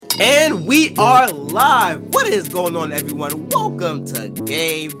And we are live. What is going on, everyone? Welcome to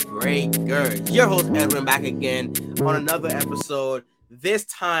Game Breakers. Your host Edwin back again on another episode. This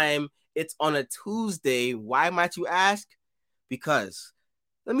time it's on a Tuesday. Why might you ask? Because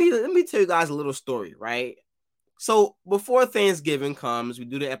let me tell you guys a little story, right? So before Thanksgiving comes, we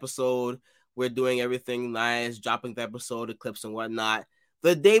do the episode. We're doing everything nice, dropping the episode, the clips and whatnot.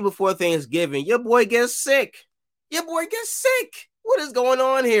 The day before Thanksgiving, your boy gets sick. What is going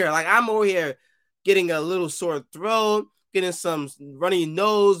on here? Like, I'm over here getting a little sore throat, getting some runny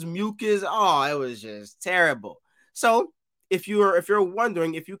nose, mucus. Oh, it was just terrible. So if you're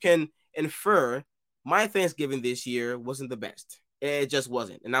wondering, if you can infer, my Thanksgiving this year wasn't the best. It just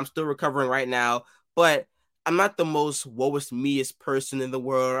wasn't. And I'm still recovering right now. But I'm not the most woest meest person in the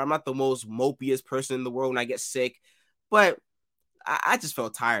world. I'm not the most mopiest person in the world when I get sick. But I just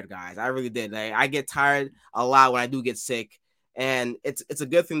felt tired, guys. I really did. I get tired a lot when I do get sick. And it's a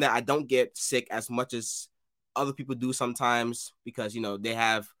good thing that I don't get sick as much as other people do sometimes because, you know, they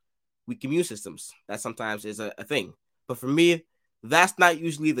have weak immune systems. That sometimes is a thing. But for me, that's not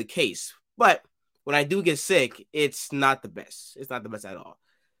usually the case. But when I do get sick, it's not the best. It's not the best at all.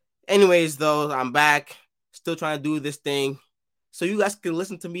 Anyways, though, I'm back, still trying to do this thing so you guys can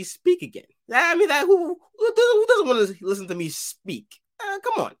listen to me speak again. I mean, who doesn't want to listen to me speak?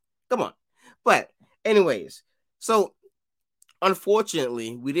 Come on. But anyways, so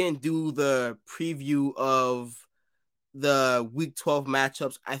unfortunately, we didn't do the preview of the Week 12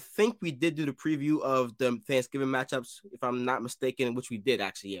 matchups. I think we did do the preview of the Thanksgiving matchups, if I'm not mistaken, which we did,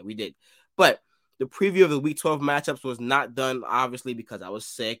 actually. Yeah, we did. But the preview of the Week 12 matchups was not done, obviously, because I was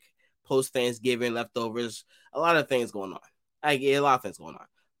sick, post-Thanksgiving, leftovers, a lot of things going on.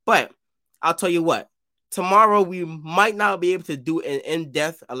 But I'll tell you what, tomorrow we might not be able to do an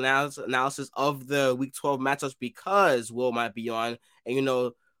in-depth analysis of the Week 12 matchups because Will might be on. And, you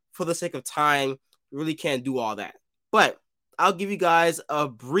know, for the sake of time, we really can't do all that. But I'll give you guys a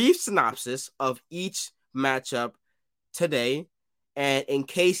brief synopsis of each matchup today. And in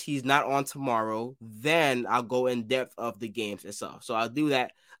case he's not on tomorrow, then I'll go in depth of the games itself. So I'll do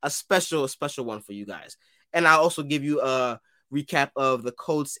that, a special one for you guys. And I'll also give you a recap of the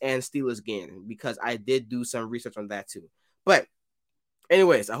Colts and Steelers game because I did do some research on that too. But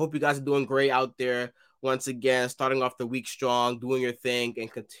anyways, I hope you guys are doing great out there. Once again, starting off the week strong, doing your thing, and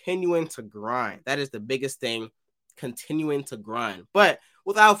continuing to grind. That is the biggest thing, continuing to grind. But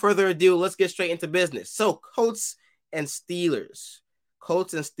without further ado, let's get straight into business. So Colts and Steelers,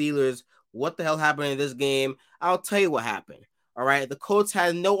 what the hell happened in this game? I'll tell you what happened. All right, the Colts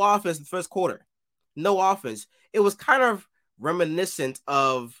had no offense in the first quarter. No offense. It was kind of reminiscent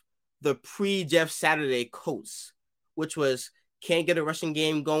of the pre-Jeff Saturday Colts, which was can't get a rushing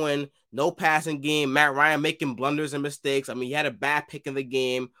game going, no passing game, Matt Ryan making blunders and mistakes. I mean, he had a bad pick in the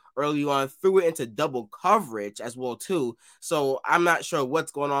game early on, threw it into double coverage as well too. So I'm not sure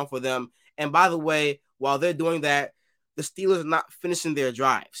what's going on for them. And by the way, while they're doing that, the Steelers are not finishing their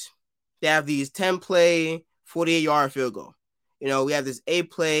drives. They have these 10-play, 48-yard field goal. You know, we have this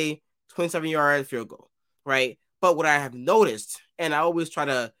 8-play, 27-yard field goal, right? But what I have noticed, and I always try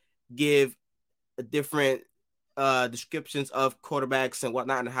to give a different descriptions of quarterbacks and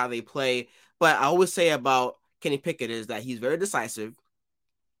whatnot and how they play, but I always say about Kenny Pickett is that he's very decisive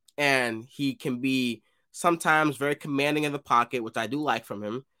and he can be sometimes very commanding in the pocket, which I do like from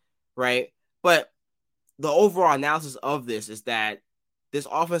him, right? But the overall analysis of this is that this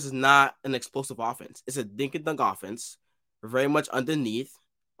offense is not an explosive offense. It's a dink and dunk offense, very much underneath,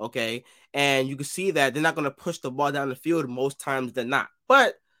 okay? And you can see that they're not going to push the ball down the field most times than not.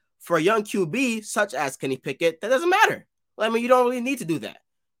 But for a young QB, such as Kenny Pickett, that doesn't matter. I mean, you don't really need to do that.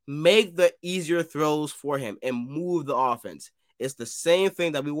 Make the easier throws for him and move the offense. It's the same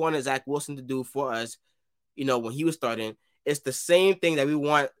thing that we wanted Zach Wilson to do for us, you know, when he was starting. It's the same thing that we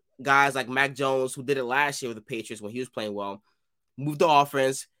want guys like Mac Jones, who did it last year with the Patriots when he was playing well. Move the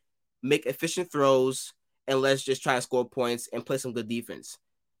offense, make efficient throws, and let's just try to score points and play some good defense.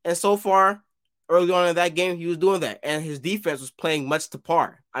 And so far, early on in that game, he was doing that. And his defense was playing much to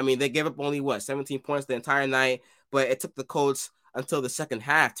par. I mean, they gave up only, 17 points the entire night, but it took the Colts until the second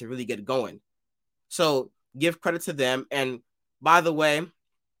half to really get going. So give credit to them. And by the way,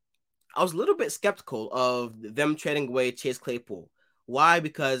 I was a little bit skeptical of them trading away Chase Claypool. Why?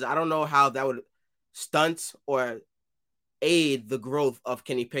 Because I don't know how that would stunt or aid the growth of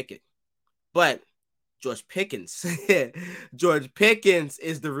Kenny Pickett. But George Pickens. George Pickens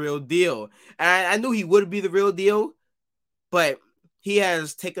is the real deal. And I knew he would be the real deal, but he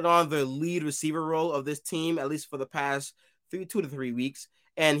has taken on the lead receiver role of this team, at least for the past 2 to 3 weeks.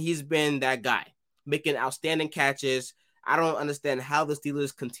 And he's been that guy, making outstanding catches, I don't understand how the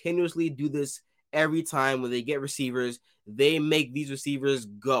Steelers continuously do this every time when they get receivers. They make these receivers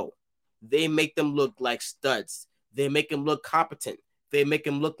go. They make them look like studs. They make them look competent. They make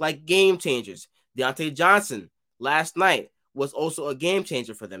them look like game changers. Deontay Johnson last night was also a game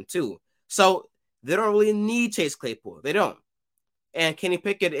changer for them too. So they don't really need Chase Claypool. They don't. And Kenny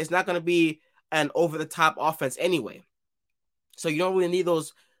Pickett is not going to be an over-the-top offense anyway. So you don't really need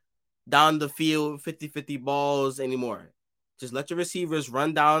those down the field 50-50 balls anymore. Just let your receivers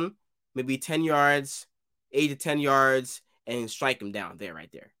run down maybe 10 yards, 8 to 10 yards, and strike them down there, right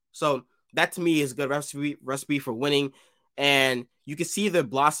there. So that to me is a good recipe for winning. And you can see the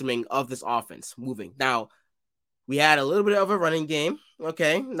blossoming of this offense moving. Now, we had a little bit of a running game.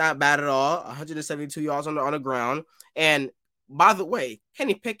 Okay, not bad at all. 172 yards on the ground. And by the way,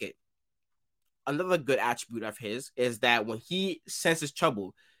 Kenny Pickett, another good attribute of his is that when he senses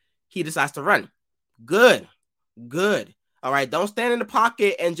trouble, he decides to run. Good. All right, don't stand in the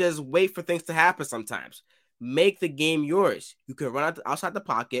pocket and just wait for things to happen sometimes. Make the game yours. You can run outside the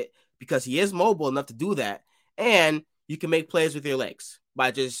pocket because he is mobile enough to do that. And you can make plays with your legs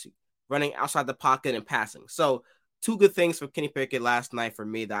by just running outside the pocket and passing. So, two good things for Kenny Pickett last night for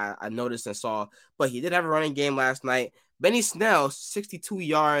me that I noticed and saw. But he did have a running game last night. Benny Snell, 62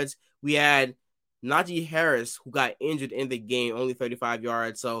 yards. We had Najee Harris, who got injured in the game, only 35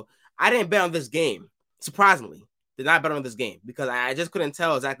 yards. So, I didn't bet on this game, surprisingly. Did not bet on this game because I just couldn't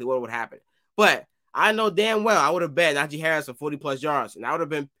tell exactly what would happen. But I know damn well I would have bet Najee Harris for 40-plus yards, and I would have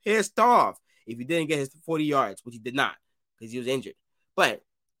been pissed off if he didn't get his 40 yards, which he did not because he was injured. But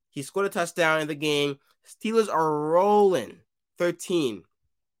he scored a touchdown in the game. Steelers are rolling 13.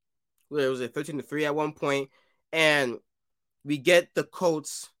 It was a 13-3 at one point, and we get the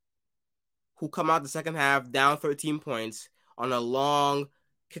Colts who come out the second half down 13 points on a long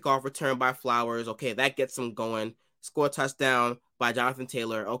kickoff return by Flowers. Okay, that gets them going. Score a touchdown by Jonathan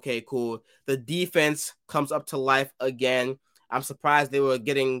Taylor. Okay, cool. The defense comes up to life again. I'm surprised they were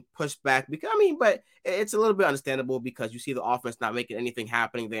getting pushed back but it's a little bit understandable because you see the offense not making anything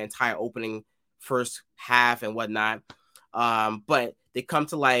happening the entire opening first half and whatnot. But they come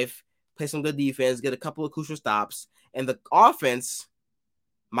to life, play some good defense, get a couple of crucial stops, and the offense,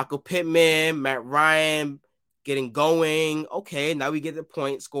 Michael Pittman, Matt Ryan, getting going. Okay, now we get the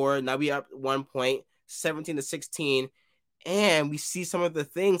point score. Now we up 1 point, 17-16. And we see some of the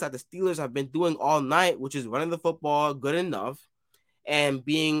things that the Steelers have been doing all night, which is running the football good enough and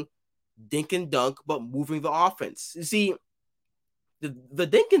being dink and dunk, but moving the offense. You see, the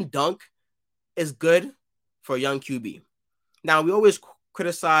dink and dunk is good for a young QB. Now, we always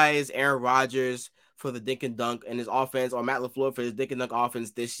criticize Aaron Rodgers for the dink and dunk and his offense, or Matt LaFleur for his dink and dunk offense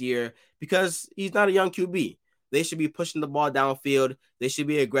this year because he's not a young QB. They should be pushing the ball downfield. They should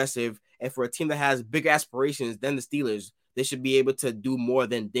be aggressive. And for a team that has bigger aspirations than the Steelers, they should be able to do more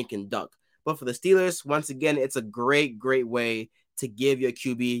than dink and dunk. But for the Steelers, once again, it's a great way to give your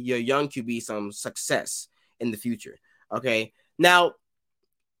QB, your young QB, some success in the future. Okay. Now,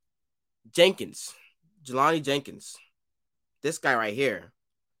 Jelani Jenkins, this guy right here,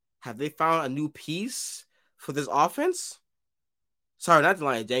 have they found a new piece for this offense? Sorry, not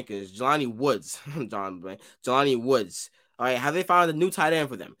Jelani Jenkins, Jelani Woods. Jelani Woods. All right, have they found a new tight end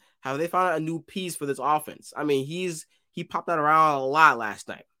for them? Have they found a new piece for this offense? I mean, he popped that around a lot last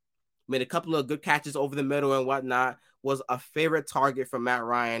night. Made a couple of good catches over the middle and whatnot. Was a favorite target for Matt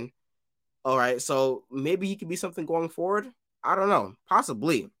Ryan. All right, so maybe he could be something going forward. I don't know,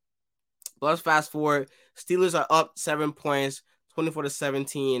 possibly. But let's fast forward. Steelers are up 7 points,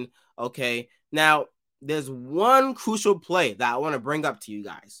 24-17. Okay, now there's one crucial play that I want to bring up to you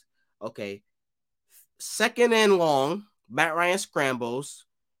guys. Okay, 2nd and long, Matt Ryan scrambles,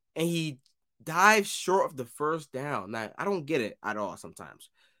 and he dives short of the first down. Now, I don't get it at all sometimes.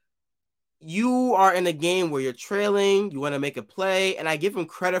 You are in a game where you're trailing, you want to make a play, and I give him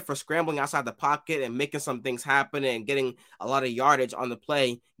credit for scrambling outside the pocket and making some things happen and getting a lot of yardage on the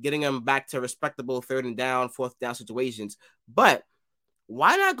play, getting him back to respectable 3rd and down, 4th down situations. But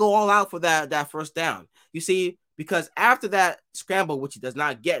why not go all out for that first down? You see, because after that scramble, which he does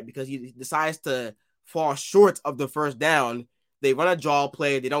not get because he decides to fall short of the first down, they run a draw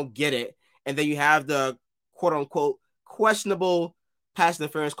play, they don't get it, and then you have the quote-unquote questionable pass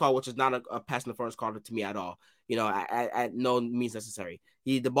interference call, which is not a pass interference call to me at all. You know, at no means necessary.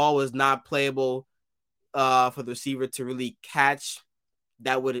 The ball was not playable for the receiver to really catch.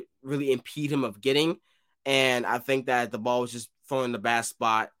 That would really impede him of getting. And I think that the ball was just thrown in the bad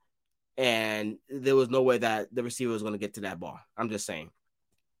spot, and there was no way that the receiver was going to get to that ball. I'm just saying.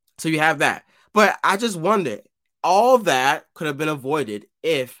 So you have that. But I just wonder, all that could have been avoided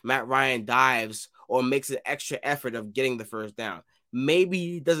if Matt Ryan dives or makes an extra effort of getting the first down. Maybe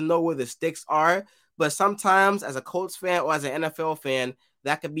he doesn't know where the sticks are, but sometimes as a Colts fan or as an NFL fan,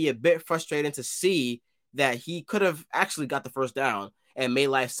 that could be a bit frustrating to see that he could have actually got the first down and made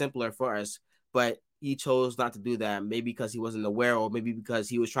life simpler for us, but he chose not to do that. Maybe because he wasn't aware, or maybe because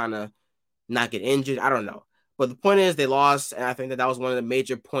he was trying to not get injured. I don't know. But the point is they lost, and I think that was one of the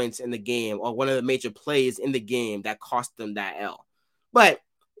major points in the game, or one of the major plays in the game that cost them that L. But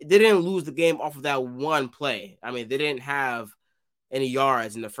they didn't lose the game off of that one play. I mean, they didn't have any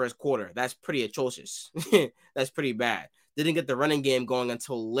yards in the first quarter. That's pretty atrocious. That's pretty bad. They didn't get the running game going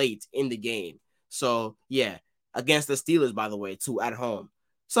until late in the game. So, yeah, against the Steelers, by the way, too, at home.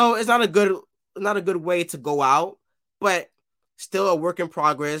 So it's not a good way to go out, but still a work in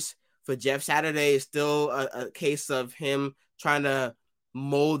progress. For Jeff Saturday, is still a case of him trying to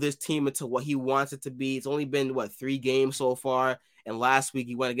mold this team into what he wants it to be. It's only been 3 games so far, and last week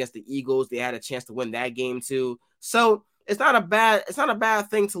he went against the Eagles. They had a chance to win that game too. So it's not a bad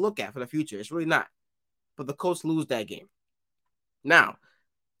thing to look at for the future. It's really not. But the Colts lose that game. Now,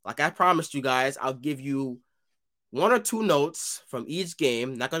 like I promised you guys, I'll give you 1 or 2 notes from each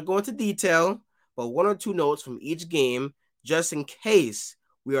game. Not gonna go into detail, but 1 or 2 notes from each game, just in case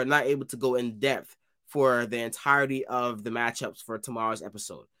we are not able to go in depth for the entirety of the matchups for tomorrow's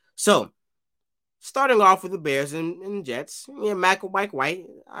episode. So, starting off with the Bears and Jets, Mike White,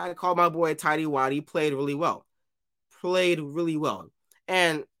 I call my boy Tidy Waddy, played really well.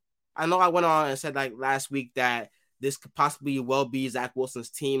 And I know I went on and said last week that this could possibly well be Zach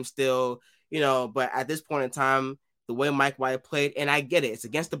Wilson's team still, but at this point in time, the way Mike White played, and I get it, it's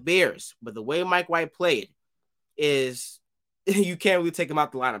against the Bears, but the way Mike White played is you can't really take him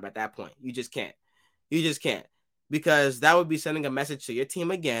out the lineup at that point. You just can't. Because that would be sending a message to your team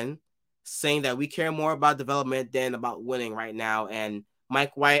again, saying that we care more about development than about winning right now. And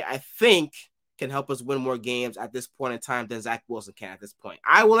Mike White, I think, can help us win more games at this point in time than Zach Wilson can at this point.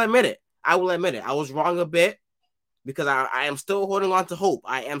 I will admit it. I was wrong a bit because I am still holding on to hope.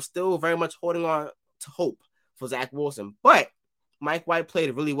 I am still very much holding on to hope for Zach Wilson. But Mike White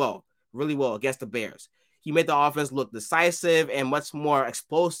played really well against the Bears. He made the offense look decisive and much more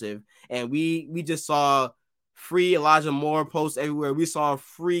explosive. And we just saw free Elijah Moore posts everywhere. We saw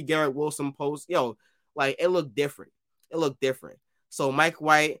free Garrett Wilson posts. It looked different. So Mike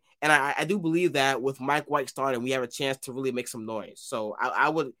White, and I do believe that with Mike White starting, we have a chance to really make some noise. So I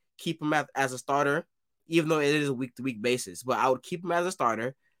would keep him as a starter, even though it is a week-to-week basis. But I would keep him as a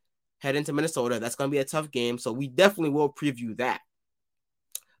starter, head into Minnesota. That's going to be a tough game. So we definitely will preview that.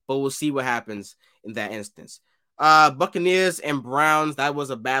 But we'll see what happens in that instance. Buccaneers and Browns, that was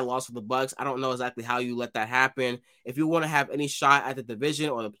a bad loss for the Bucs. I don't know exactly how you let that happen. If you want to have any shot at the division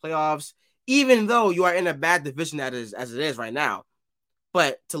or the playoffs, even though you are in a bad division as it is right now,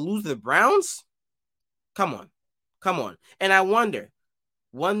 but to lose the Browns, come on. And I wonder,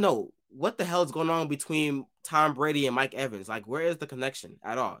 one note, what the hell is going on between Tom Brady and Mike Evans? Where is the connection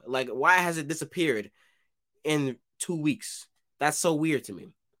at all? Why has it disappeared in 2 weeks? That's so weird to me.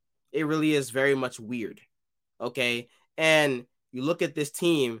 It really is very much weird. Okay. And you look at this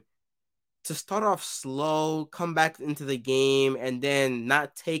team to start off slow, come back into the game, and then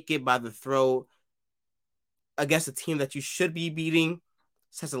not take it by the throat against a team that you should be beating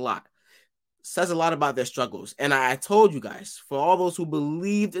says a lot. Says a lot about their struggles. And I told you guys, for all those who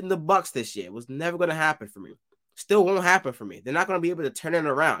believed in the Bucs this year, it was never going to happen for me. Still won't happen for me. They're not going to be able to turn it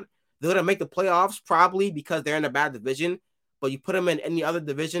around. They're going to make the playoffs probably because they're in a bad division. But you put them in any other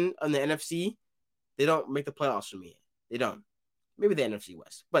division in the NFC, they don't make the playoffs for me. They don't. Maybe the NFC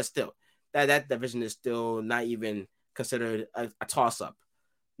West. But still, that division is still not even considered a toss-up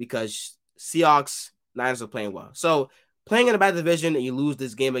because Seahawks, Niners are playing well. So playing in a bad division and you lose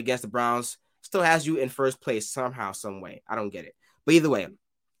this game against the Browns still has you in first place somehow, some way. I don't get it. But either way,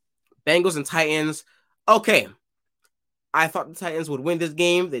 Bengals and Titans, okay. I thought the Titans would win this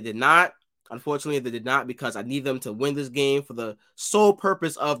game. They did not. Unfortunately, they did not because I need them to win this game for the sole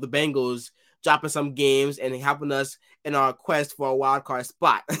purpose of the Bengals dropping some games and helping us in our quest for a wild card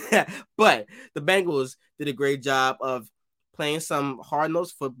spot. But the Bengals did a great job of playing some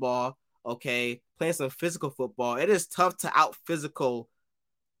hard-nosed football, okay, playing some physical football. It is tough to out-physical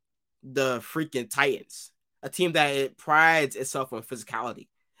the freaking Titans, a team that it prides itself on physicality.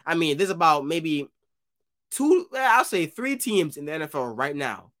 I mean, there's about maybe 3 teams in the NFL right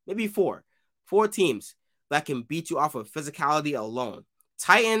now, maybe 4 teams that can beat you off of physicality alone.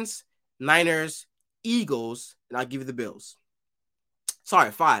 Titans, Niners, Eagles, and I'll give you the Bills.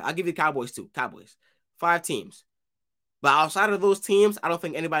 Sorry, 5. I'll give you the Cowboys too. 5 teams. But outside of those teams, I don't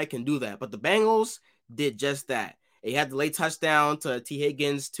think anybody can do that. But the Bengals did just that. They had the late touchdown to T.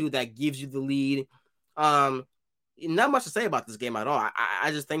 Higgins too that gives you the lead. Not much to say about this game at all.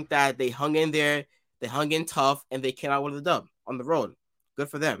 I just think that they hung in there, they hung in tough, and they came out with a dub on the road. Good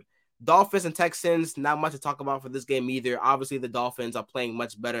for them. Dolphins and Texans, not much to talk about for this game either. Obviously, the Dolphins are playing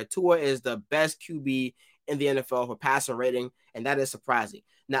much better. Tua is the best QB in the NFL for passer rating, and that is surprising.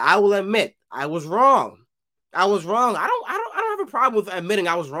 Now, I will admit, I was wrong. I was wrong. I don't have a problem with admitting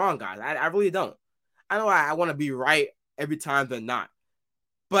I was wrong, guys. I really don't. I know I want to be right every time than not,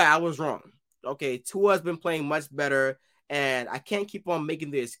 but I was wrong. Okay, Tua has been playing much better, and I can't keep on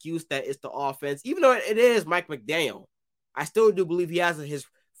making the excuse that it's the offense, even though it is Mike McDaniel. I still do believe he has his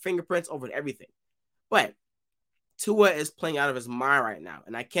fingerprints over everything, but Tua is playing out of his mind right now,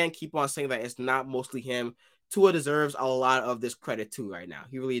 and I can't keep on saying that it's not mostly him. Tua deserves a lot of this credit too right now.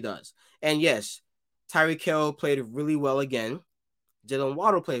 He really does. And yes, Tyreek Hill played really well again. Jalen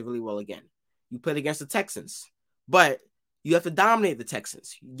Waddle played really well again. You played against the Texans, but you have to dominate the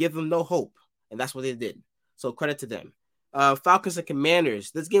Texans. You give them no hope, and that's what they did. So credit to them. Falcons and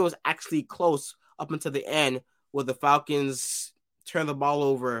Commanders. This game was actually close up until the end, where the Falcons turned the ball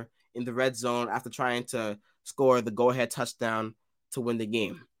over in the red zone after trying to score the go-ahead touchdown to win the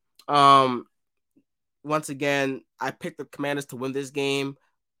game. Once again, I picked the Commanders to win this game,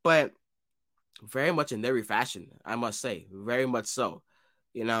 but very much in their fashion, I must say, very much so.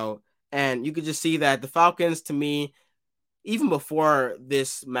 And you could just see that the Falcons, to me, even before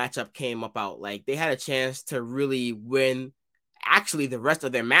this matchup came about, like they had a chance to really win actually the rest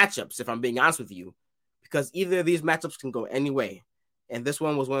of their matchups, if I'm being honest with you, because either of these matchups can go any way. And this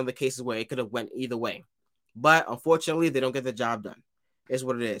one was one of the cases where it could have went either way. But unfortunately, they don't get the job done. It's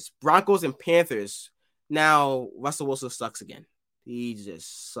what it is. Broncos and Panthers. Now, Russell Wilson sucks again. He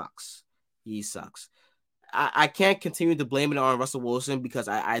just sucks. He sucks. I can't continue to blame it on Russell Wilson because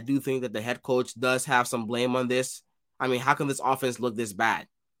I do think that the head coach does have some blame on this. I mean, how can this offense look this bad?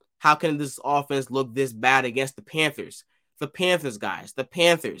 How can this offense look this bad against the Panthers? The Panthers, guys. The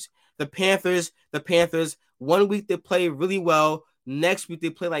Panthers. 1 week they play really well. Next week they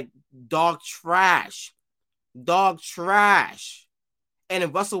play like dog trash. Dog trash. And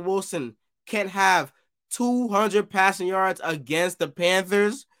if Russell Wilson can't have 200 passing yards against the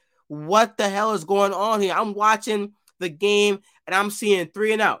Panthers, what the hell is going on here? I'm watching the game and I'm seeing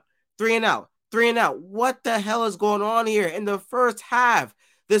 3 and out. What the hell is going on here? In the first half,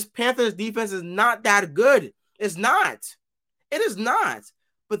 this Panthers defense is not that good. It's not. It is not.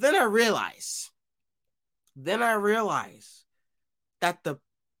 But then I realize that the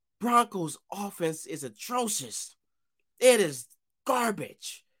Broncos offense is atrocious. It is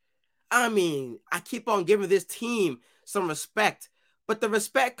garbage. I mean, I keep on giving this team some respect, but the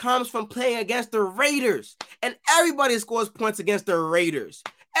respect comes from playing against the Raiders. And everybody scores points against the Raiders.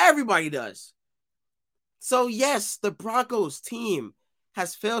 Everybody does. So, yes, the Broncos team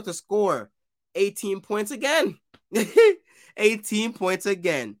has failed to score 18 points again. 18 points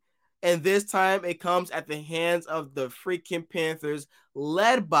again. And this time it comes at the hands of the freaking Panthers,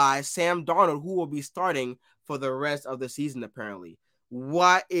 led by Sam Darnold, who will be starting for the rest of the season, apparently.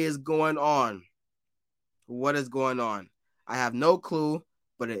 What is going on? What is going on? I have no clue,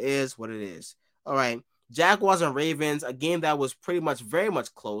 but it is what it is. All right. Jaguars and Ravens, a game that was pretty much very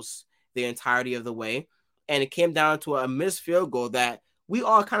much close the entirety of the way. And it came down to a missed field goal that we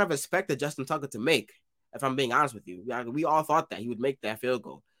all kind of expected Justin Tucker to make, if I'm being honest with you. We all thought that he would make that field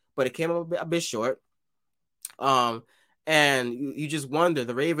goal, but it came a bit short. And you just wonder,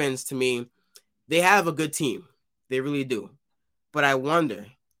 the Ravens, to me, they have a good team. They really do. But I wonder,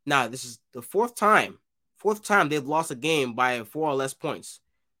 now this is the fourth time they've lost a game by 4 or less points.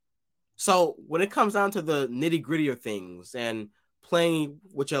 So when it comes down to the nitty gritty of things and playing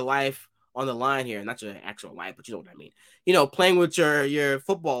with your life on the line here, not your actual life, but you know what I mean. Playing with your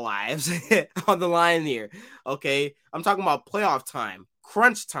football lives on the line here. Okay, I'm talking about playoff time,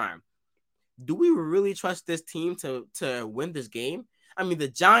 crunch time. Do we really trust this team to win this game? I mean, the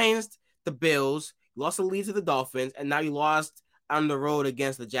Giants, the Bills, lost the lead to the Dolphins, and now you lost on the road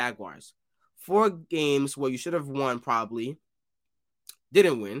against the Jaguars. 4 games where you should have won probably,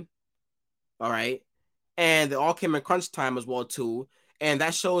 didn't win. All right. And they all came in crunch time as well, too. And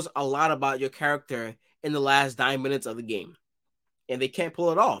that shows a lot about your character in the last 9 minutes of the game. And they can't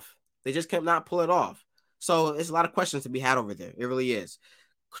pull it off. They just cannot pull it off. So there's a lot of questions to be had over there. It really is.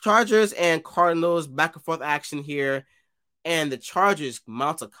 Chargers and Cardinals, back and forth action here. And the Chargers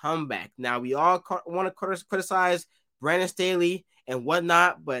mount a comeback. Now, we all want to criticize Brandon Staley and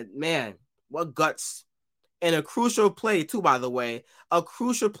whatnot, but man, what guts. And a crucial play, too, by the way. A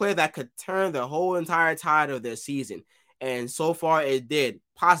crucial play that could turn the whole entire tide of their season. And so far, it did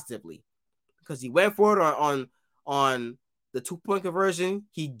positively. Because he went for it on the 2-point conversion.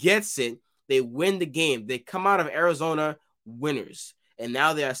 He gets it. They win the game. They come out of Arizona winners. And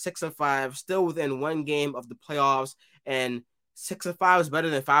now they are 6-5, still within one game of the playoffs. And 6-5 is better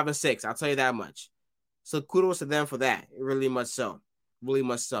than 5-6. I'll tell you that much. So kudos to them for that. Really much so. Really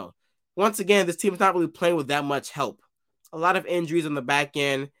much so. Once again, this team is not really playing with that much help. A lot of injuries on the back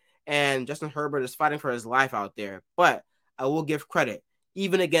end, and Justin Herbert is fighting for his life out there. But I will give credit,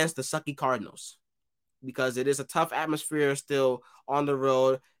 even against the sucky Cardinals, because it is a tough atmosphere still on the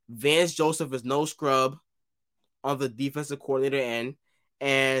road. Vance Joseph is no scrub on the defensive coordinator end,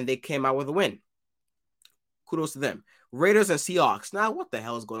 and they came out with a win. Kudos to them. Raiders and Seahawks. Now, what the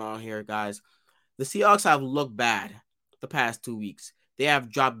hell is going on here, guys? The Seahawks have looked bad the past 2 weeks. They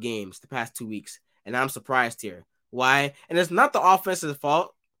have dropped games the past 2 weeks, and I'm surprised here. Why? And it's not the offense's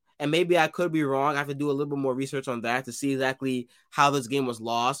fault, and maybe I could be wrong. I have to do a little bit more research on that to see exactly how this game was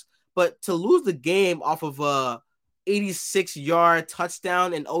lost. But to lose the game off of a 86-yard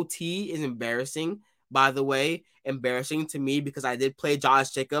touchdown in OT is embarrassing, by the way. Embarrassing to me because I did play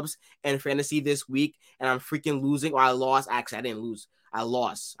Josh Jacobs in fantasy this week, and I'm freaking losing. Or I lost. Actually, I didn't lose. I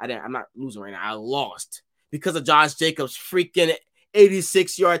lost. I'm not losing right now. I lost because of Josh Jacobs' freaking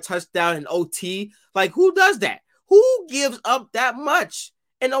 86-yard touchdown in OT. Like, who does that? Who gives up that much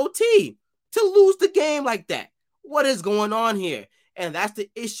in OT to lose the game like that? What is going on here? And that's the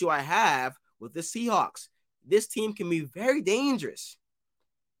issue I have with the Seahawks. This team can be very dangerous,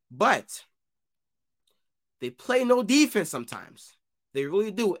 but they play no defense sometimes. They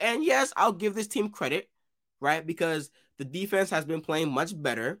really do. And yes, I'll give this team credit, right? Because the defense has been playing much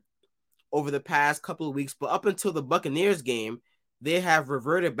better over the past couple of weeks. But up until the Buccaneers game, they have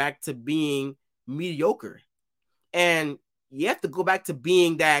reverted back to being mediocre. And you have to go back to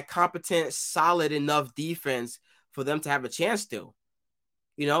being that competent, solid enough defense for them to have a chance still.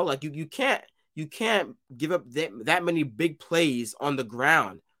 You know, like you can't give up that many big plays on the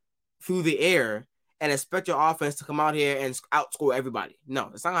ground through the air and expect your offense to come out here and outscore everybody.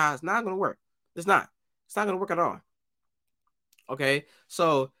 No, it's not going to work. It's not going to work at all. Okay,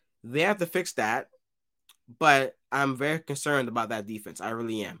 so they have to fix that, but I'm very concerned about that defense. I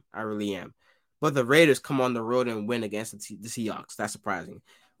really am. But the Raiders come on the road and win against the Seahawks. That's surprising.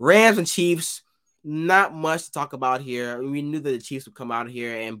 Rams and Chiefs, not much to talk about here. We knew that the Chiefs would come out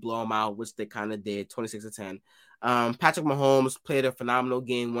here and blow them out, which they kind of did, 26-10. Patrick Mahomes played a phenomenal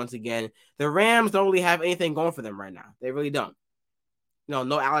game once again. The Rams don't really have anything going for them right now. They really don't.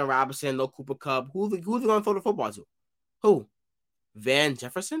 No Allen Robinson, no Cooper Kupp. Who they going to throw the football to? Who? Van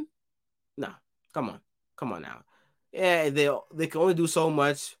Jefferson? No, come on now. Yeah, they can only do so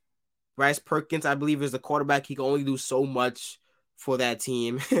much. Bryce Perkins, I believe, is the quarterback. He can only do so much for that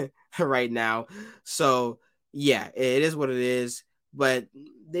team right now. So, yeah, it is what it is. But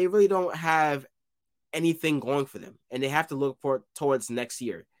they really don't have anything going for them. And they have to look towards next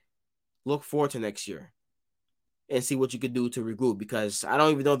year. Look forward to next year and see what you could do to regroup, because I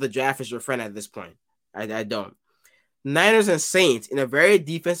don't even know if the draft is your friend at this point. I don't. Niners and Saints in a very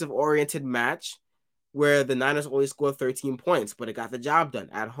defensive-oriented match where the Niners only scored 13 points, but it got the job done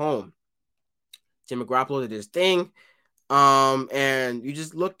at home. Jimmy Garoppolo did his thing. And you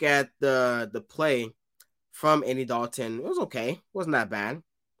just look at the play from Andy Dalton. It was okay. Wasn't that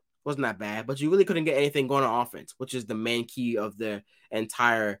bad. But you really couldn't get anything going on offense, which is the main key of the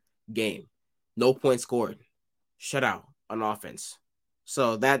entire game. No points scored. Shutout on offense.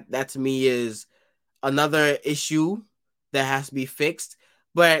 So that to me is another issue that has to be fixed.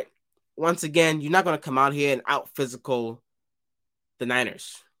 But once again, you're not going to come out here and out physical the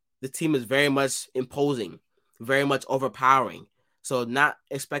Niners. The team is very much imposing, very much overpowering. So not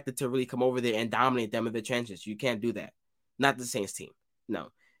expected to really come over there and dominate them in the trenches. You can't do that. Not the Saints team.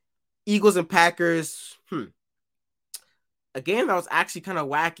 No. Eagles and Packers. A game that was actually kind of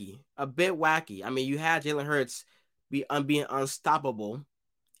wacky. A bit wacky. I mean, you had Jalen Hurts being unstoppable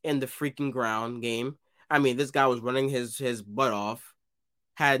in the freaking ground game. I mean, this guy was running his butt off.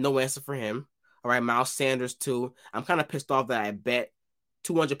 Had no answer for him. All right, Miles Sanders too. I'm kind of pissed off that I bet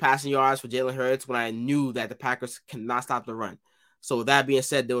 200 passing yards for Jalen Hurts when I knew that the Packers cannot stop the run. So with that being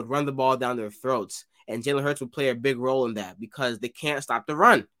said, they would run the ball down their throats, and Jalen Hurts would play a big role in that because they can't stop the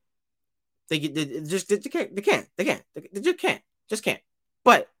run. They just can't.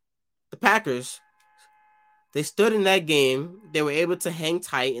 But the Packers, they stood in that game. They were able to hang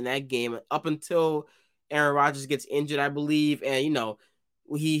tight in that game up until Aaron Rodgers gets injured, I believe, and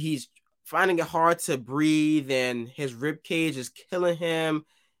he's finding it hard to breathe, and his rib cage is killing him.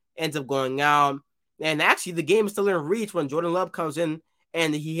 Ends up going out, and actually the game is still in reach when Jordan Love comes in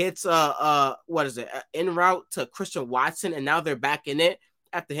and he hits en route to Christian Watson, and now they're back in it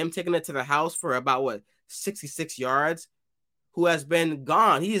after him taking it to the house for about 66 yards. who has been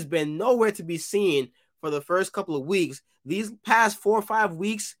gone. He has been nowhere to be seen for the first couple of weeks. These past 4 or 5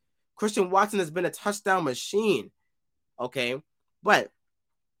 weeks, Christian Watson has been a touchdown machine. Okay. But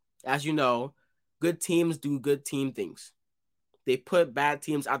as you know, good teams do good team things. They put bad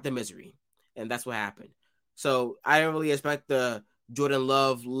teams out their misery. And that's what happened. So I didn't really expect the Jordan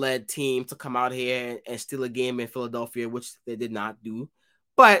Love led team to come out here and steal a game in Philadelphia, which they did not do.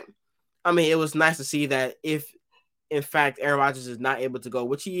 But I mean, it was nice to see that if in fact Aaron Rodgers is not able to go,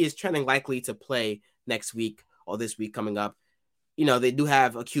 which he is trending likely to play next week or this week coming up, they do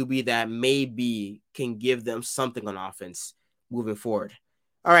have a QB that maybe can give them something on offense moving forward.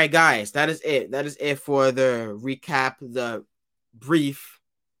 All right, guys, that is it. That is it for the recap, the brief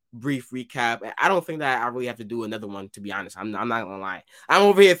recap. I don't think that I really have to do another one, to be honest. I'm not gonna lie. I'm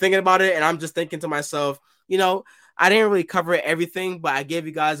over here thinking about it, and I'm just thinking to myself, I didn't really cover everything, but I gave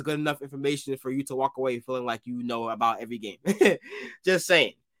you guys good enough information for you to walk away feeling like you know about every game. Just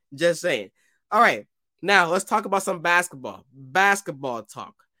saying. All right, now let's talk about some basketball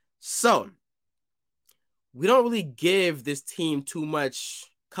talk. So we don't really give this team too much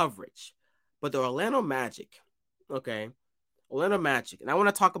coverage, but the Orlando Magic, okay, Orlando Magic. And I want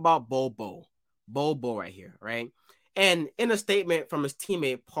to talk about Bobo right here, right? And in a statement from his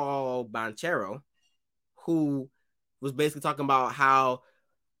teammate, Paul Banchero, who was basically talking about how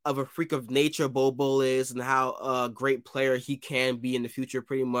of a freak of nature Bobo is and how a great player he can be in the future,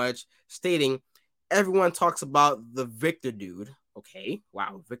 pretty much stating, everyone talks about the Victor dude. Okay,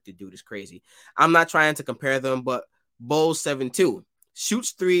 wow, Victor dude is crazy. I'm not trying to compare them, but Bo 7-2.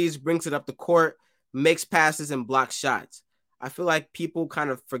 Shoots threes, brings it up the court, makes passes, and blocks shots. I feel like people kind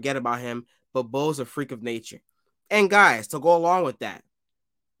of forget about him, but Bo's a freak of nature. And guys, to go along with that,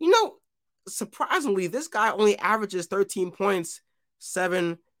 surprisingly, this guy only averages 13 points,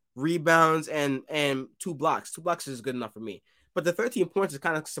 7 rebounds, and 2 blocks. 2 blocks is good enough for me. But the 13 points is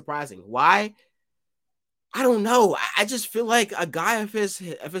kind of surprising. Why? I don't know. I just feel like a guy of his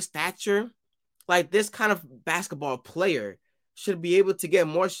stature, like this kind of basketball player, should be able to get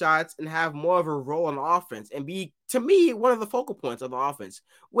more shots and have more of a role on offense and be, to me, one of the focal points of the offense,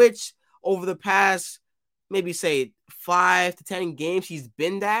 which over the past, maybe say 5 to 10 games, he's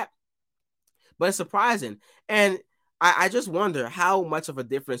been that. But it's surprising. And I just wonder how much of a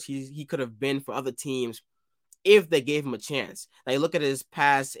difference he could have been for other teams if they gave him a chance. Like, look at his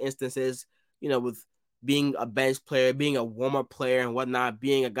past instances, with being a bench player, being a warm-up player and whatnot,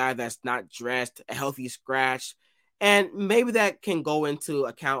 being a guy that's not dressed, a healthy scratch. And maybe that can go into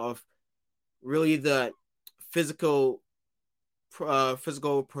account of really the physical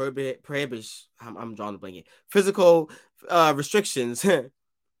prohibition. I'm drawing the blanket. Physical restrictions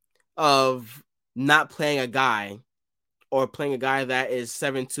of not playing a guy or playing a guy that is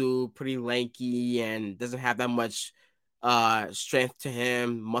 7'2", pretty lanky and doesn't have that much strength to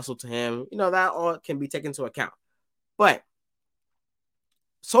him, muscle to him. That all can be taken into account. But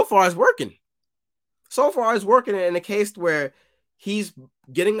so far it's working. In a case where he's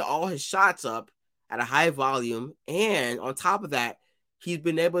getting all his shots up at a high volume, and on top of that, he's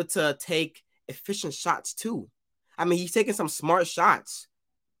been able to take efficient shots too. I mean, he's taking some smart shots.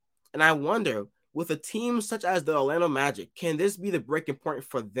 And I wonder, with a team such as the Orlando Magic, can this be the breaking point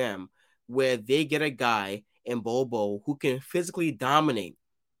for them where they get a guy in Bobo who can physically dominate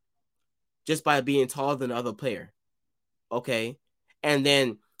just by being taller than the other player? Okay. And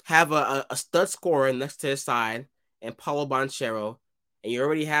then have a stud scorer next to his side and Paulo Banchero. And you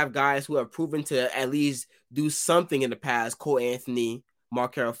already have guys who have proven to at least do something in the past. Cole Anthony,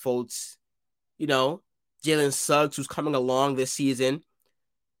 Markelle Fultz, Jalen Suggs, who's coming along this season.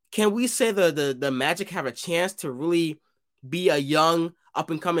 Can we say the Magic have a chance to really be a young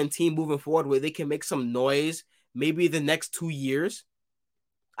up-and-coming team moving forward where they can make some noise maybe the next 2 years?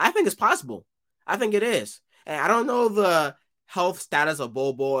 I think it's possible. I think it is. And I don't know the health status of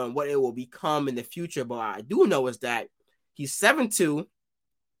Bobo and what it will become in the future, but I do know is that he's 7'2",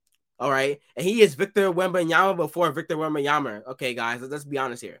 all right? And he is Victor Wembanyama before Victor Wembanyama. Okay, guys, let's be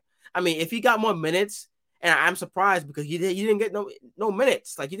honest here. I mean, if he got more minutes, and I'm surprised because he didn't get no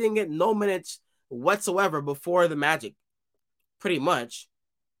minutes. Like, he didn't get no minutes whatsoever before the Magic, pretty much.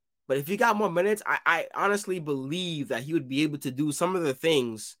 But if he got more minutes, I honestly believe that he would be able to do some of the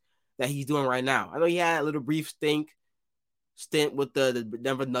things that he's doing right now. I know he had a little brief stint with the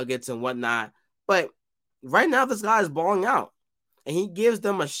Denver Nuggets and whatnot. But right now, this guy is balling out. And he gives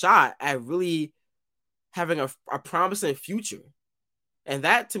them a shot at really having a promising future. And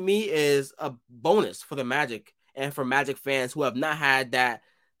that, to me, is a bonus for the Magic and for Magic fans who have not had that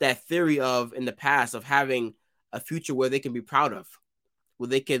theory of in the past of having a future where they can be proud of, where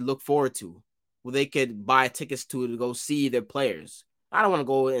they can look forward to. where they could buy tickets to go see their players. I don't want to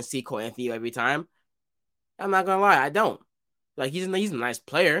go and see Cole Anthony every time. I'm not gonna lie, I don't. Like he's a nice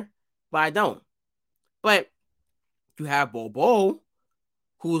player, but I don't. But you have Bobo,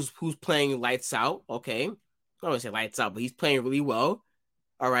 who's playing lights out. Okay, I don't want to say lights out, but he's playing really well.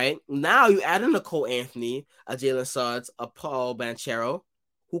 All right. Now you add in a Cole Anthony, a Jalen Suggs, a Paul Banchero,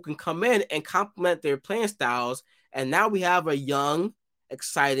 who can come in and complement their playing styles. And now we have a young,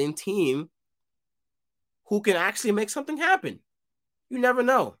 exciting team who can actually make something happen. You never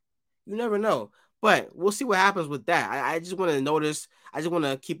know. You never know. But we'll see what happens with that. I just want to notice. I just want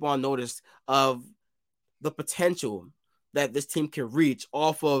to keep on notice of the potential that this team can reach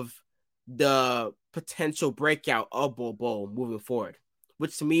off of the potential breakout of Bobo moving forward,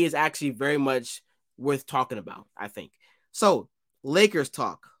 which to me is actually very much worth talking about, I think. So, Lakers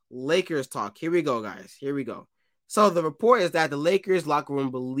talk. Here we go, guys. Here we go. So, the report is that the Lakers locker room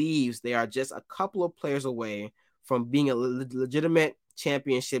believes they are just a couple of players away from being a legitimate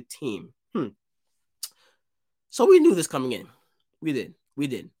championship team. So, we knew this coming in. We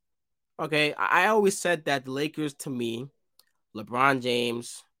did. Okay, I always said that the Lakers, to me, LeBron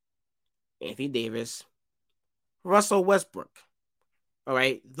James, Anthony Davis, Russell Westbrook. All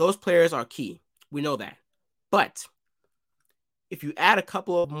right, those players are key. We know that. But if you add a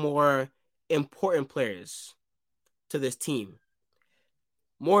couple of more important players to this team,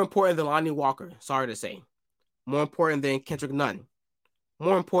 more important than Lonnie Walker, sorry to say, more important than Kendrick Nunn,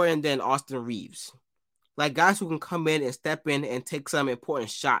 more important than Austin Reeves, like guys who can come in and step in and take some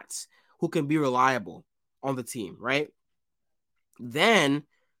important shots, who can be reliable on the team, right? Then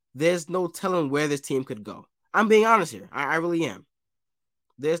there's no telling where this team could go. I'm being honest here. I really am.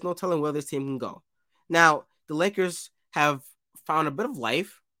 There's no telling where this team can go. Now, the Lakers have found a bit of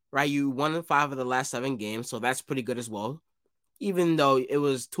life, right? You won in 5 of the last 7 games, so that's pretty good as well. Even though it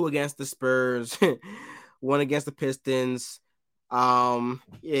was 2 against the Spurs, 1 against the Pistons. The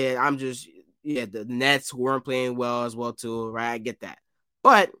Nets weren't playing well as well too, right? I get that.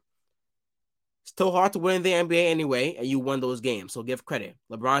 But still hard to win in the NBA anyway, and you won those games, so give credit.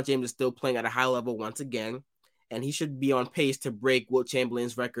 LeBron James is still playing at a high level once again, and he should be on pace to break Wilt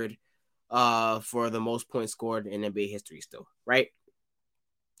Chamberlain's record for the most points scored in NBA history still, right?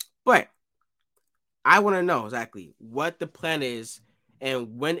 But I want to know exactly what the plan is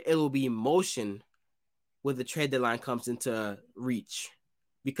and when it will be in motion when the trade deadline comes into reach.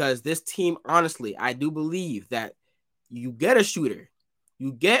 Because this team, honestly, I do believe that you get a shooter,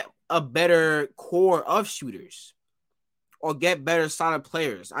 you get a better core of shooters, or get better solid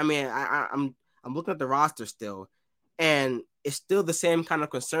players. I mean, I'm looking at the roster still, and it's still the same kind of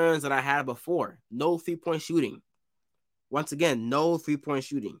concerns that I had before. No 3-point shooting. Once again, no 3-point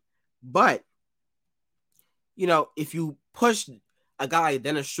shooting. But if you push a guy like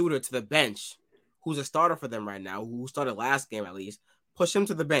Dennis Schroeder to the bench, who's a starter for them right now, who started last game at least, push him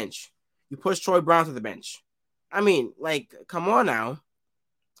to the bench. You push Troy Brown to the bench. I mean, like, come on now.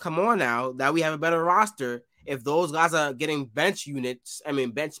 That we have a better roster if those guys are getting bench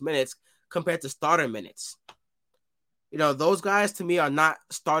minutes compared to starter minutes. Those guys to me are not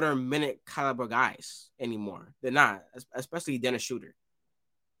starter minute caliber guys anymore. They're not, especially Dennis Schroeder.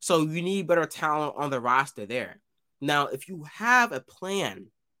 So you need better talent on the roster there. Now, if you have a plan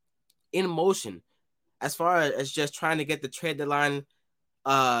in motion as far as just trying to get the trade deadline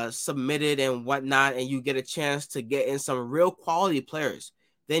submitted and whatnot, and you get a chance to get in some real quality players,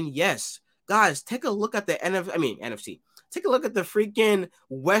 then yes, guys, take a look at the NFC. Take a look at the freaking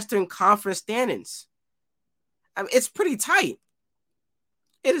Western Conference standings. I mean, it's pretty tight.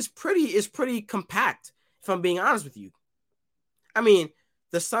 It's pretty compact, if I'm being honest with you. I mean,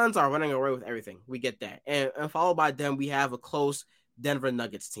 the Suns are running away with everything. We get that. And followed by them, we have a close Denver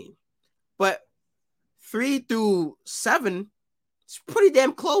Nuggets team. But 3 through 7, it's pretty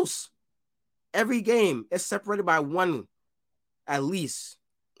damn close. Every game is separated by 1 at least.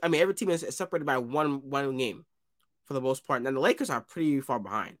 I mean, every team is separated by one game for the most part. Now, the Lakers are pretty far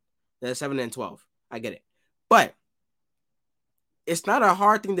behind. They're 7 and 12. I get it. But it's not a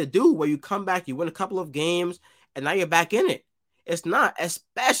hard thing to do where you come back, you win a couple of games, and now you're back in it. It's not,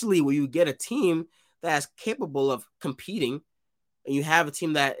 especially when you get a team that's capable of competing, and you have a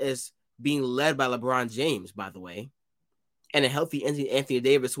team that is being led by LeBron James, by the way, and a healthy Anthony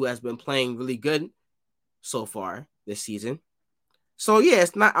Davis, who has been playing really good so far this season. So, yeah,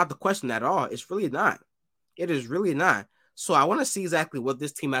 it's not out the question at all. It's really not. It is really not. So I want to see exactly what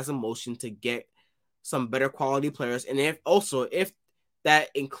this team has in motion to get some better quality players. And if that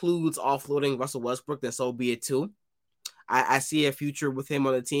includes offloading Russell Westbrook, then so be it too. I see a future with him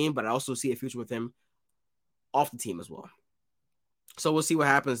on the team, but I also see a future with him off the team as well. So we'll see what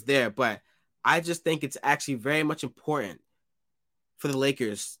happens there. But I just think it's actually very much important for the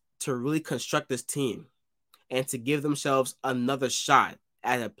Lakers to really construct this team and to give themselves another shot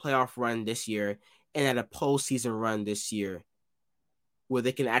at a playoff run this year and at a postseason run this year, where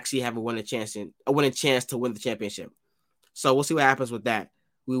they can actually have a winning chance to win the championship. So we'll see what happens with that.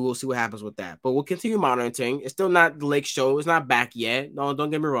 We will see what happens with that. But we'll continue monitoring. It's still not the Lake show. It's not back yet. No, don't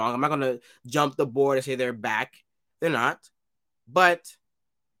get me wrong. I'm not going to jump the board and say they're back. They're not. But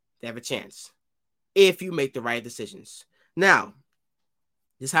they have a chance if you make the right decisions. Now,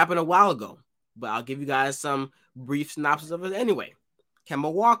 this happened a while ago, but I'll give you guys some brief synopsis of it anyway.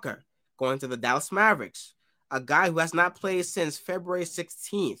 Kemba Walker going to the Dallas Mavericks, a guy who has not played since February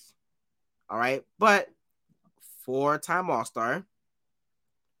 16th. All right, but 4-time All-Star,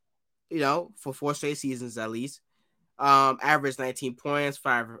 for 4 straight seasons at least. Averaged 19 points,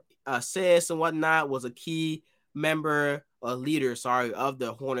 5 assists and whatnot, was a key leader of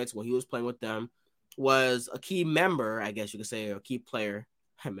the Hornets when he was playing with them, was a key member, I guess you could say, or a key player,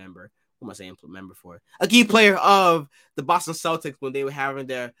 member. What am I saying member for? A key player of the Boston Celtics when they were having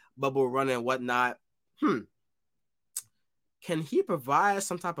their bubble run and whatnot. Can he provide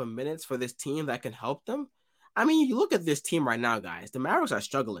some type of minutes for this team that can help them? I mean, you look at this team right now, guys. The Mavericks are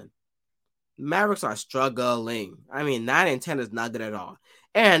struggling. I mean, 9 and 10 is not good at all.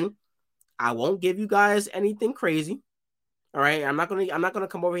 And I won't give you guys anything crazy. All right. I'm not gonna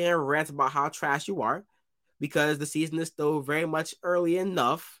come over here and rant about how trash you are, because the season is still very much early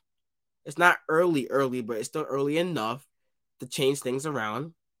enough. It's not early, but it's still early enough to change things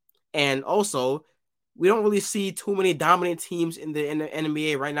around. And also, we don't really see too many dominant teams in the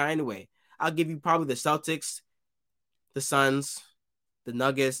NBA right now anyway. I'll give you probably the Celtics, the Suns, the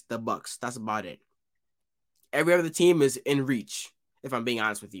Nuggets, the Bucks. That's about it. Every other team is in reach, if I'm being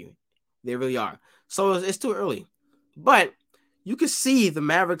honest with you. They really are. So it's too early. But you can see the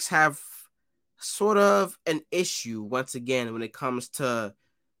Mavericks have sort of an issue once again when it comes to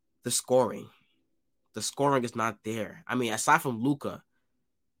the scoring. The scoring is not there. I mean, aside from Luka,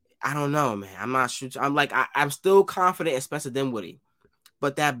 I don't know, man. I'm not sure. I'm still confident in Spencer Dinwiddie,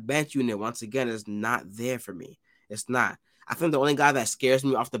 but that bench unit, once again, is not there for me. It's not. I think the only guy that scares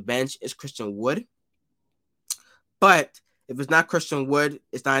me off the bench is Christian Wood. But if it's not Christian Wood,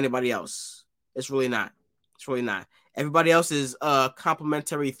 it's not anybody else. It's really not. Everybody else is a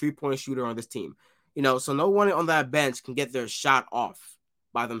complimentary 3-point shooter on this team. So no one on that bench can get their shot off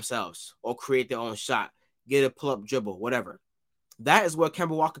by themselves or create their own shot, get a pull-up dribble, whatever. That is where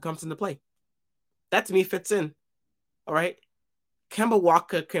Kemba Walker comes into play. That to me fits in. All right. Kemba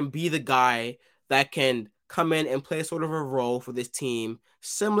Walker can be the guy that can come in and play sort of a role for this team,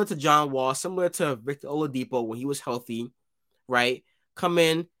 similar to John Wall, similar to Victor Oladipo when he was healthy, right? Come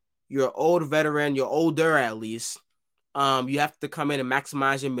in, you're an old veteran, you're older at least. You have to come in and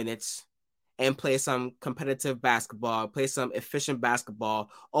maximize your minutes and play some competitive basketball, play some efficient basketball.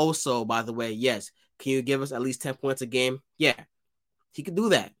 Also, by the way, yes, can you give us at least 10 points a game? Yeah, he could do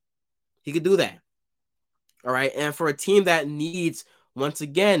that. All right. And for a team that needs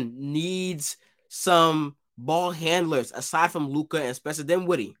some ball handlers aside from Luka and Spencer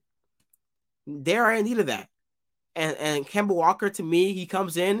Dinwiddie, they are in need of that. And Kemba Walker, to me, he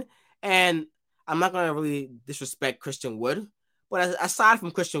comes in, and I'm not going to really disrespect Christian Wood, but aside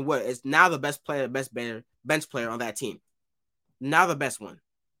from Christian Wood, is now the best bench player on that team. Now the best one.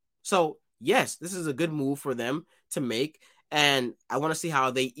 So, yes, this is a good move for them to make, and I want to see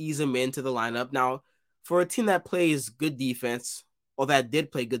how they ease him into the lineup. Now, for a team that plays good defense, or that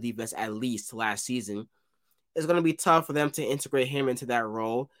did play good defense at least last season, it's going to be tough for them to integrate him into that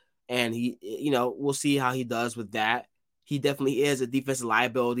role. And we'll see how he does with that. He definitely is a defensive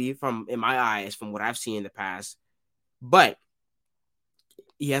liability in my eyes, from what I've seen in the past. But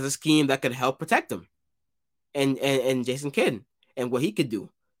he has a scheme that could help protect him and Jason Kidd and what he could do.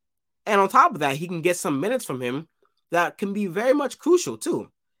 And on top of that, he can get some minutes from him that can be very much crucial too.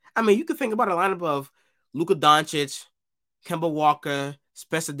 I mean, you could think about a lineup of Luka Doncic, Kemba Walker,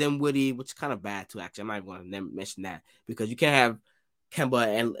 Spencer Dinwiddie, which is kind of bad too, actually. I'm not even going to mention that, because you can't have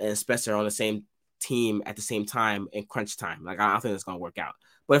Kemba and Spencer on the same team at the same time in crunch time. I don't think it's going to work out.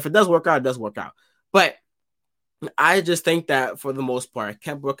 But if it does work out, it does work out. But I just think that for the most part,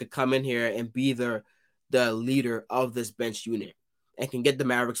 Kemba could come in here and be the leader of this bench unit and can get the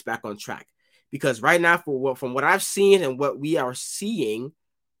Mavericks back on track. Because right now, from what I've seen and what we are seeing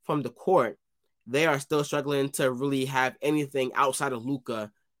from the court, they are still struggling to really have anything outside of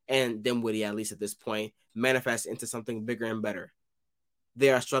Luka and Dinwiddie, at least at this point, manifest into something bigger and better. They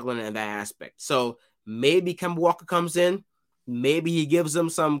are struggling in that aspect. So maybe Kemba Walker comes in. Maybe he gives them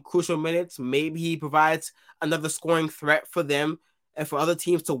some crucial minutes. Maybe he provides another scoring threat for them and for other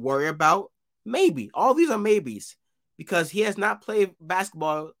teams to worry about. Maybe. All these are maybes because he has not played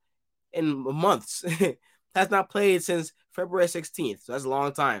basketball in months. Has not played since February 16th. So that's a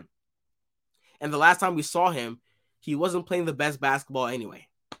long time. And the last time we saw him, he wasn't playing the best basketball anyway.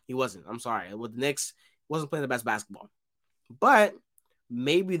 He wasn't. I'm sorry. With the Knicks, wasn't playing the best basketball. But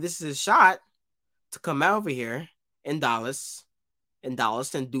maybe this is his shot to come out over here in Dallas and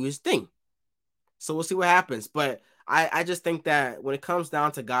do his thing. So we'll see what happens. But I just think that when it comes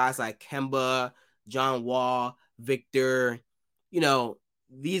down to guys like Kemba, John Wall, Victor,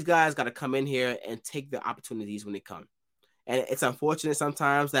 these guys got to come in here and take the opportunities when they come. And it's unfortunate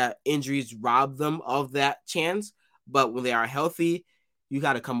sometimes that injuries rob them of that chance. But when they are healthy, you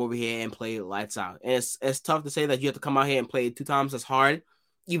got to come over here and play lights out. And it's tough to say that you have to come out here and play 2 times as hard,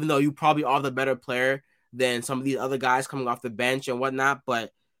 even though you probably are the better player than some of these other guys coming off the bench and whatnot.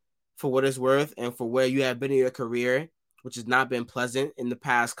 But for what it's worth and for where you have been in your career, which has not been pleasant in the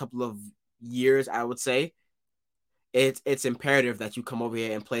past couple of years, I would say, it's imperative that you come over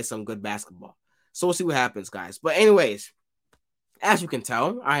here and play some good basketball. So we'll see what happens, guys. But anyways, as you can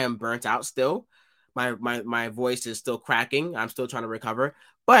tell, I am burnt out still. My voice is still cracking. I'm still trying to recover.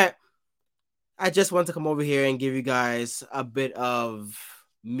 But I just want to come over here and give you guys a bit of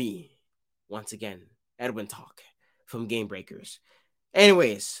me. Once again, Edwin Talk from Game Breakers.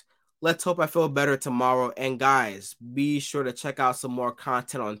 Anyways, let's hope I feel better tomorrow. And guys, be sure to check out some more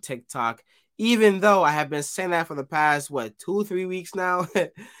content on TikTok. Even though I have been saying that for the past, 2-3 weeks now,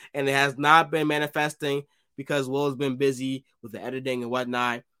 and it has not been manifesting because Will's been busy with the editing and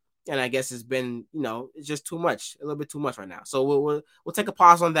whatnot. And I guess it's been, it's just too much, a little bit too much right now. So we'll take a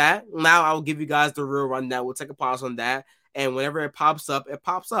pause on that. Now I'll give you guys the real rundown. We'll take a pause on that. And whenever it pops up, it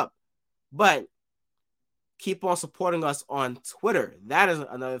pops up. But keep on supporting us on Twitter. That is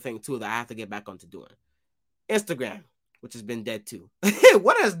another thing, too, that I have to get back onto doing. Instagram, which has been dead, too.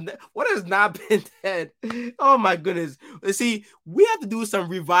 What has not been dead? Oh, my goodness. See, we have to do some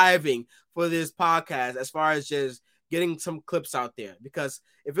reviving for this podcast as far as just getting some clips out there. Because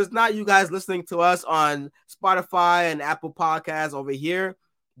if it's not you guys listening to us on Spotify and Apple Podcasts over here,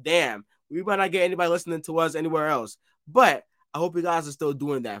 damn, we might not get anybody listening to us anywhere else. But I hope you guys are still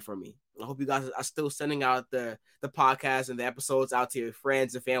doing that for me. I hope you guys are still sending out the podcast and the episodes out to your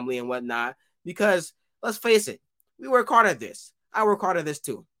friends and family and whatnot. Because let's face it, we work hard at this. I work hard at this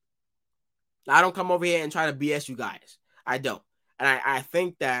too. I don't come over here and try to BS you guys. I don't. And I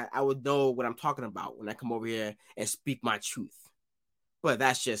think that I would know what I'm talking about when I come over here and speak my truth. But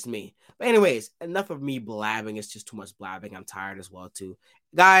that's just me. But anyways, enough of me blabbing. It's just too much blabbing. I'm tired as well too.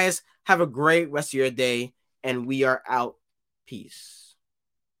 Guys, have a great rest of your day. And we are out. Peace.